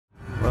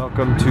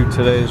Welcome to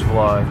today's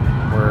vlog.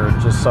 We're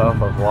just south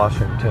of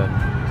Washington,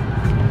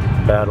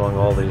 battling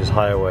all these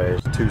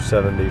highways,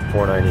 270,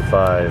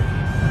 495.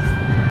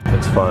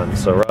 It's fun.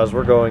 So Roz,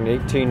 we're going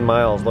 18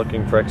 miles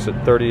looking for exit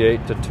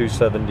 38 to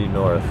 270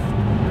 north.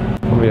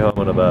 We'll be home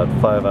in about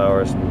 5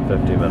 hours and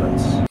 50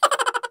 minutes.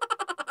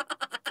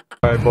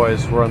 Alright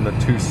boys, we're on the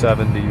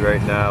 270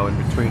 right now in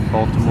between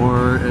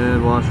Baltimore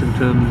and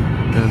Washington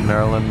and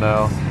Maryland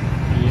now.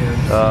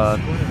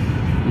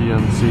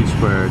 EMC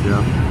squared,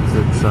 yeah.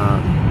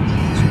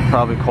 It's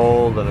probably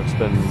cold and it's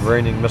been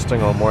raining,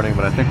 misting all morning,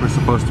 but I think we're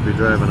supposed to be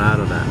driving out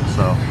of that,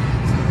 so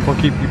we'll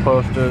keep you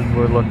posted.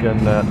 We're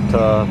looking at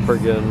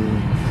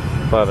friggin'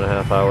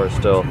 5.5 hours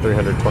still,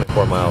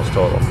 324 miles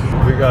total.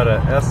 We got a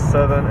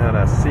S7 and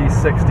a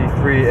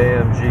C63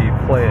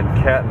 AMG playing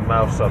cat and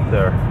mouse up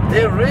there.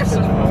 They're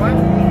racist, boy.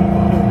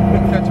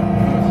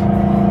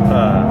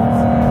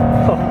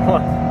 Oh my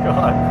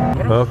god.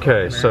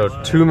 Okay, so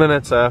 2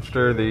 minutes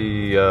after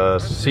the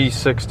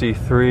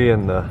C63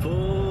 and the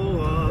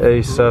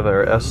A7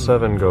 or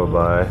S7 go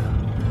by.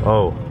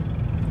 Oh,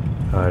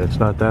 alright, it's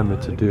not them,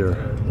 it's a deer.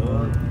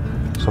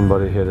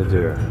 Somebody hit a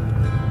deer.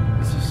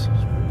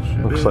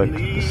 Looks like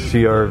the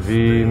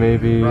CRV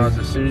maybe.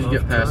 As soon as you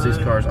get past these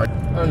cars, I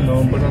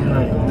know, but I'm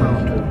not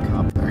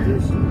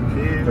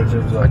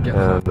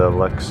and the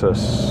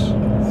Lexus.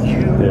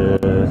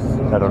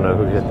 I don't know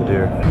who hit the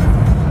deer.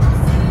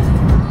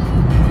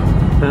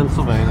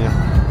 Pennsylvania.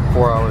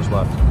 4 hours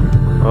left.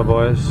 Oh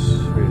boys,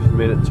 we've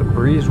made it to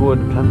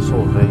Breezewood,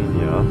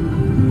 Pennsylvania.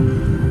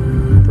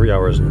 3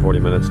 hours and 40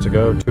 minutes to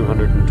go,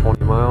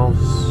 220 miles.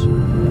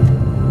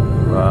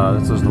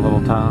 This is the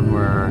little town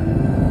where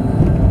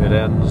it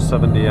ends,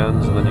 70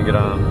 ends, and then you get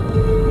on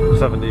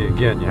 70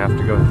 again. You have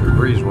to go through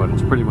Breezewood.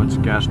 It's pretty much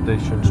gas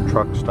stations,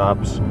 truck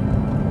stops,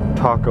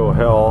 Taco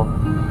Hell,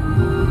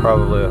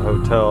 probably a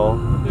hotel.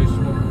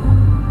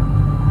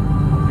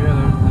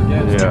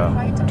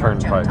 Yeah,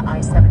 turnpike.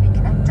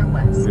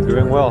 You're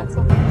doing well.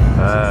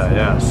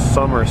 Yeah,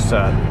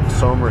 Somerset,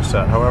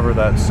 however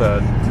that's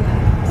said.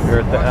 We're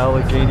at the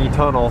Allegheny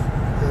Tunnel.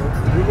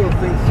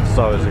 It's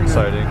always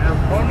exciting.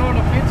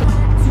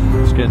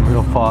 It's getting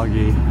real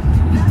foggy.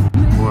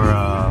 We're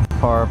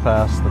far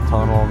past the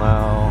tunnel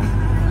now.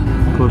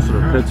 Closer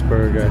to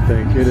Pittsburgh, I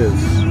think. It is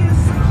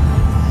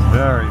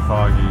very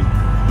foggy.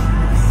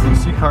 You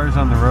see cars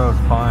on the road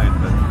fine,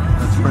 but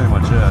that's pretty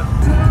much it.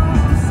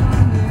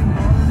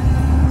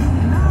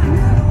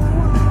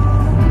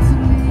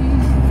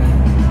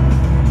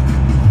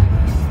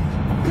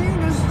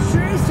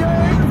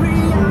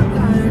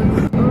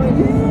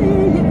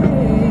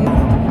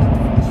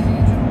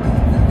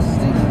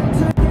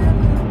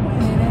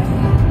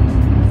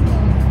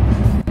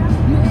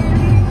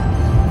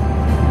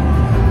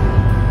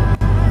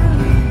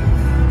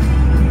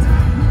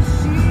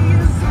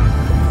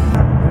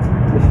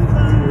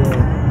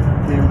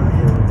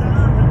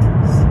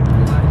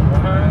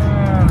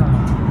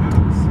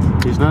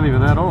 Not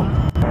even that old.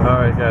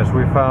 Alright guys,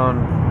 we found,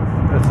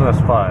 it's an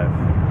S5.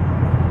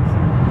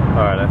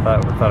 Alright, I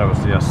thought it was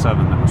the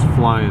S7 that was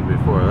flying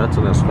before. That's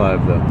an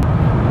S5 though.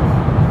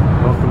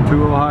 Welcome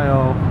to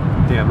Ohio.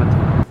 Damn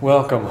it.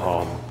 Welcome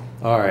home.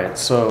 Alright,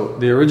 so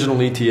the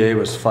original ETA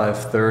was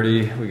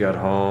 5:30. We got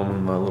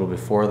home a little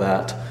before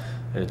that.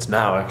 It's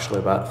now actually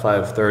about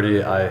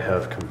 5:30. I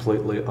have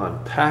completely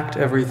unpacked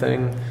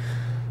everything,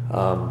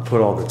 put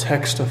all the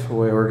tech stuff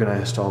away,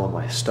 organized all of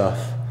my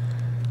stuff,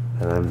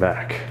 and I'm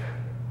back.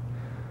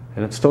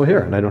 And it's still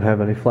here, and I don't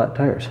have any flat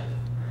tires,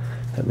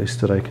 at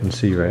least that I can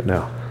see right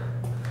now.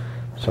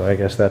 So I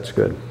guess that's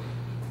good.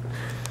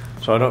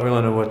 So I don't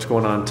really know what's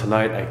going on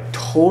tonight. I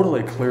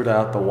totally cleared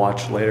out the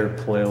Watch Later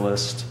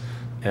playlist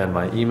and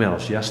my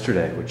emails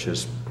yesterday, which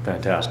is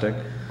fantastic.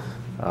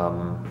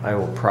 I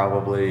will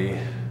probably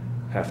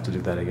have to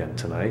do that again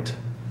tonight.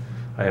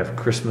 I have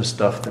Christmas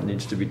stuff that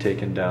needs to be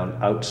taken down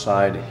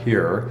outside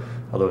here,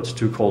 although it's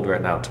too cold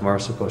right now.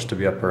 Tomorrow's supposed to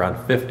be up around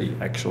 50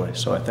 actually,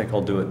 so I think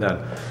I'll do it then.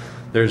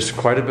 There's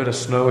quite a bit of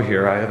snow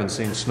here. I haven't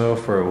seen snow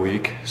for a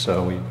week,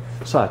 so we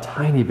saw a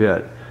tiny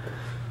bit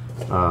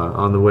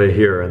on the way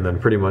here, and then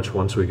pretty much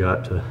once we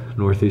got to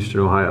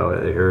northeastern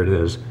Ohio, here it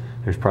is.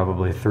 There's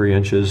probably 3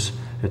 inches.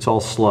 It's all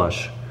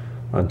slush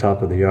on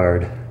top of the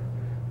yard,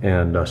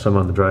 and some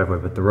on the driveway,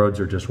 but the roads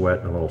are just wet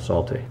and a little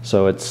salty.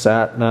 So it's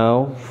sat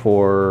now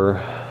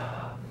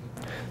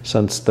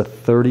since the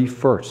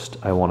 31st,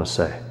 I want to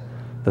say.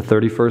 The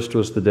 31st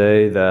was the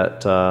day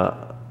that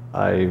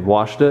I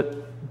washed it,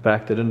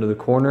 backed it into the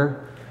corner,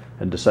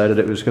 and decided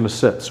it was going to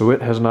sit. So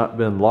it has not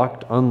been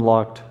locked,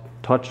 unlocked,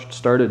 touched,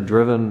 started,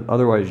 driven,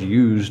 otherwise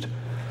used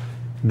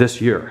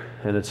this year.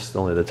 And it's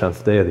only the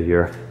 10th day of the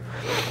year.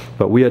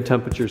 But we had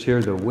temperatures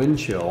here. The wind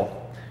chill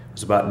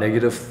was about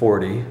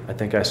 -40. I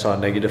think I saw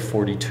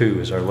 -42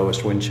 as our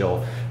lowest wind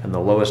chill. And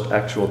the lowest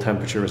actual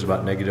temperature was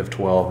about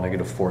 -12,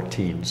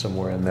 -14,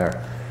 somewhere in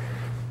there.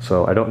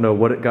 So I don't know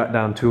what it got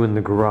down to in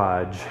the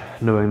garage.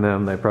 Knowing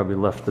them, they probably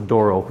left the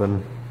door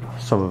open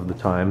some of the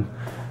time,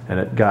 and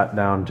it got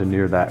down to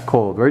near that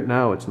cold. Right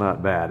now it's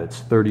not bad. It's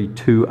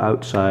 32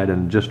 outside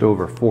and just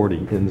over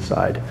 40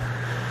 inside.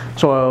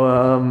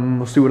 So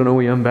we'll see what an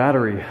OEM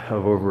battery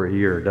of over a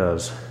year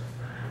does.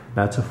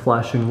 That's a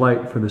flashing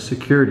light for the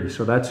security,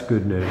 so that's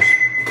good news.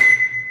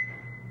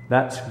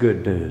 That's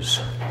good news.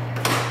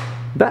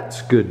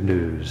 That's good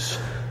news.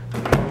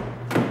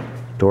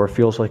 Door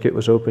feels like it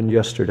was opened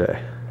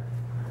yesterday.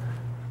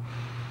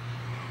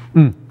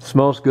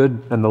 Smells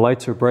good, and the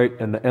lights are bright,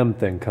 and the M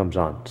thing comes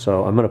on.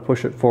 So I'm gonna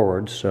push it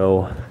forward,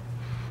 so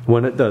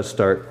when it does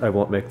start, I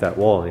won't make that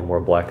wall any more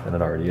black than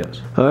it already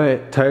is. All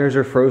right, tires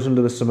are frozen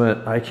to the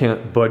cement. I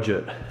can't budge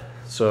it,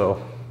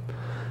 so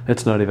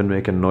it's not even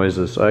making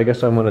noises. So I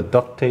guess I'm gonna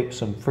duct tape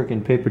some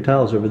freaking paper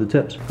towels over the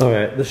tips. All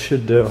right, this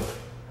should do.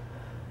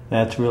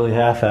 That's really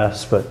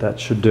half-assed, but that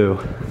should do.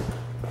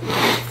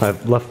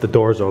 I've left the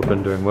doors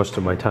open during most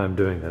of my time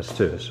doing this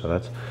too, so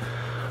that's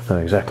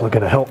not exactly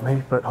gonna help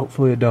me, but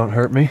hopefully it don't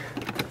hurt me.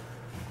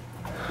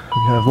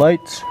 We have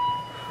lights.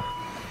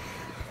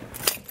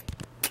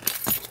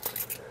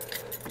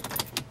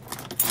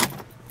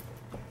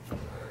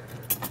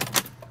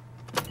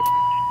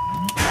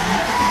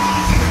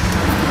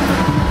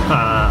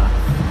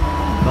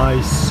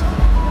 Nice.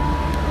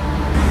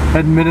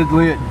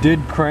 Admittedly, it did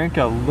crank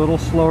a little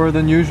slower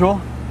than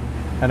usual,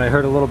 and I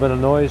heard a little bit of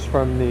noise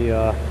from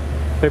the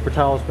paper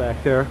towels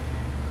back there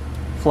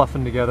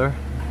fluffing together.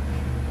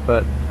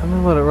 But I'm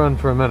gonna let it run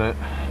for a minute.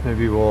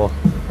 Maybe we'll.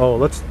 Oh,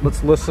 let's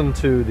listen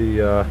to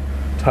the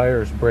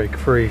tires break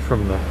free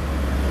from the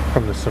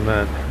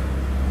cement.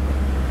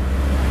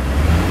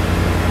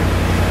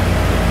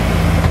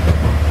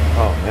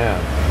 Oh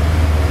man.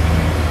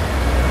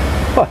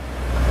 Huh.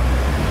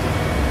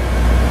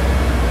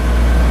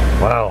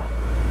 Wow.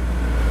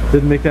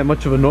 Didn't make that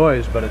much of a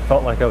noise, but it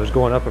felt like I was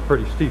going up a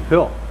pretty steep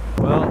hill.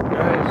 Well,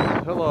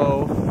 guys,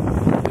 hello.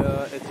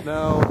 It's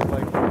now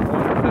like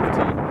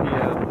 1:15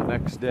 p.m. the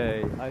next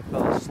day. I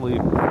fell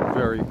asleep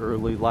very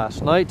early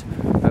last night.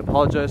 I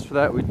apologize for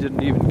that. We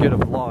didn't even get a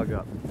vlog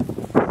up.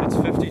 It's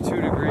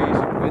 52 degrees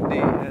and windy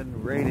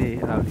and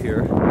rainy out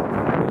here.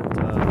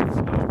 And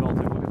snow's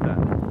melting. Look at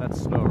that.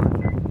 That's snow right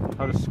there.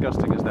 How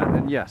disgusting is that?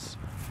 And yes,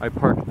 I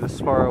parked this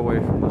far away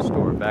from the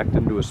store, backed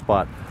into a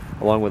spot,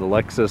 along with a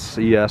Lexus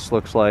ES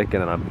looks like,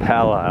 and an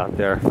Impala out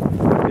there.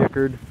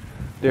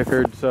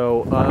 Dickered.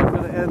 So I'm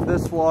gonna end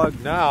this vlog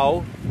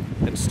now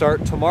and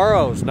start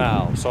tomorrow's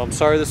now. So I'm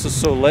sorry this is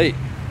so late.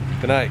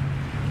 Good night,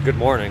 good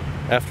morning,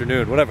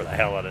 afternoon, whatever the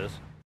hell it is.